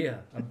 Yeah,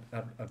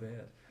 I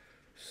bet.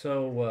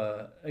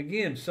 So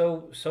again,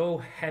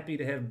 so happy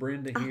to have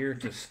Brenda here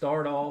to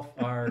start off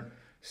our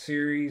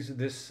series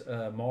this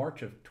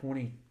March of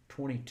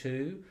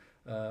 2022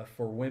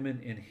 for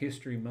Women in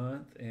History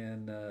Month,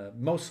 and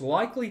most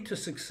likely to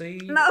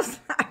succeed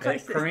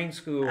at Crane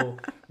School,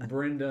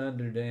 Brenda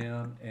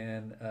Underdown,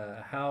 and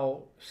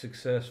how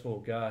successful,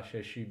 gosh,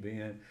 has she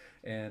been?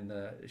 And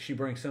she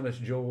brings so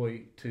much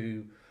joy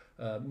to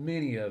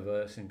many of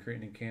us in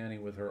Crittenden County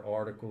with her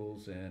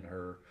articles and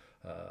her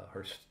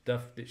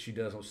stuff that she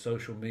does on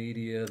social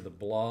media, the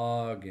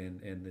blog,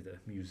 and the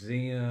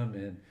museum,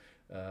 and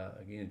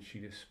again, she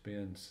just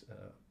spends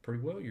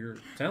pretty well.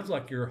 Sounds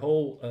like your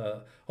whole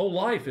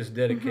life is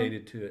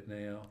dedicated to it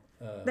now.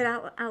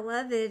 But I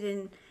love it,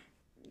 and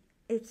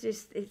it's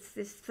just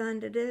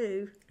fun to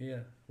do. Yeah.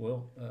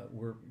 Well,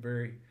 we're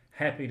very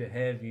happy to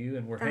have you,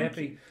 and we're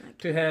happy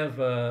to you. have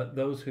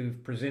those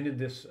who've presented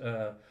this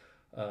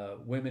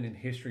Women in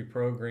History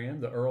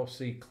program, the Earl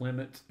C.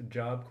 Clements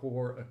Job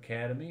Corps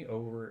Academy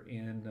over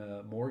in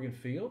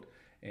Morganfield,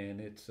 and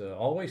it's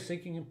always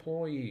seeking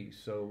employees.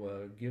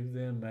 So give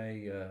them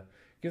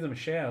a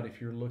shout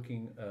if you're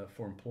looking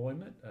for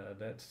employment.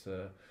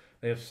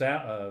 They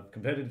have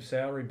competitive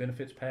salary,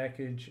 benefits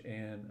package,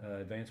 and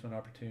advancement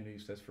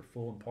opportunities. That's for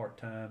full and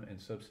part-time and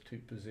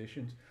substitute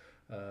positions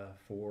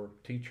for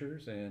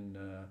teachers, and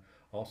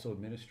also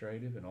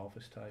administrative and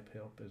office type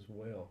help as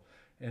well.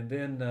 And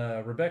then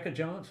Rebecca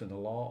Johnson, the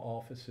law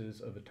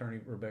offices of attorney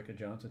Rebecca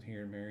Johnson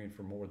here in Marion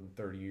for more than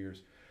 30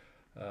 years.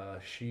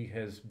 She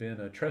has been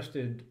a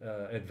trusted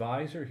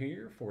advisor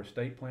here for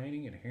estate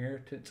planning,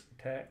 inheritance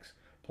tax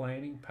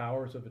planning,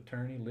 powers of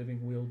attorney,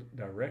 living will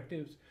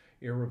directives,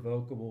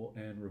 irrevocable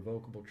and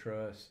revocable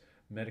trusts,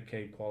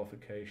 Medicaid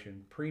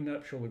qualification,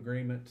 prenuptial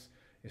agreements,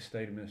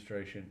 estate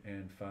administration,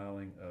 and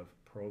filing of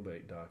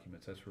probate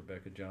documents. That's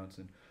Rebecca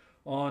Johnson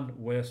on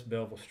West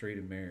Belleville Street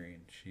in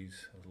Marion.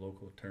 She's a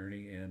local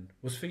attorney and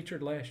was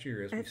featured last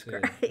year, as That's we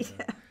said. Great.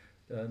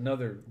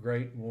 Another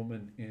great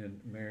woman in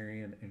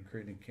Marion and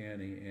Crittenden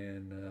County.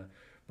 And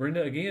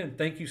Brenda, again,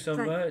 thank you so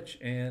much.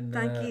 And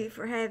thank you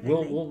for having me.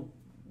 We'll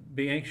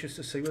be anxious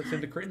to see what's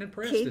in the Crittenden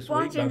Press Keep this week.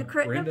 watching the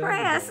Crittenden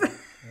Press.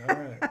 All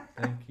right.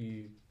 Thank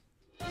you.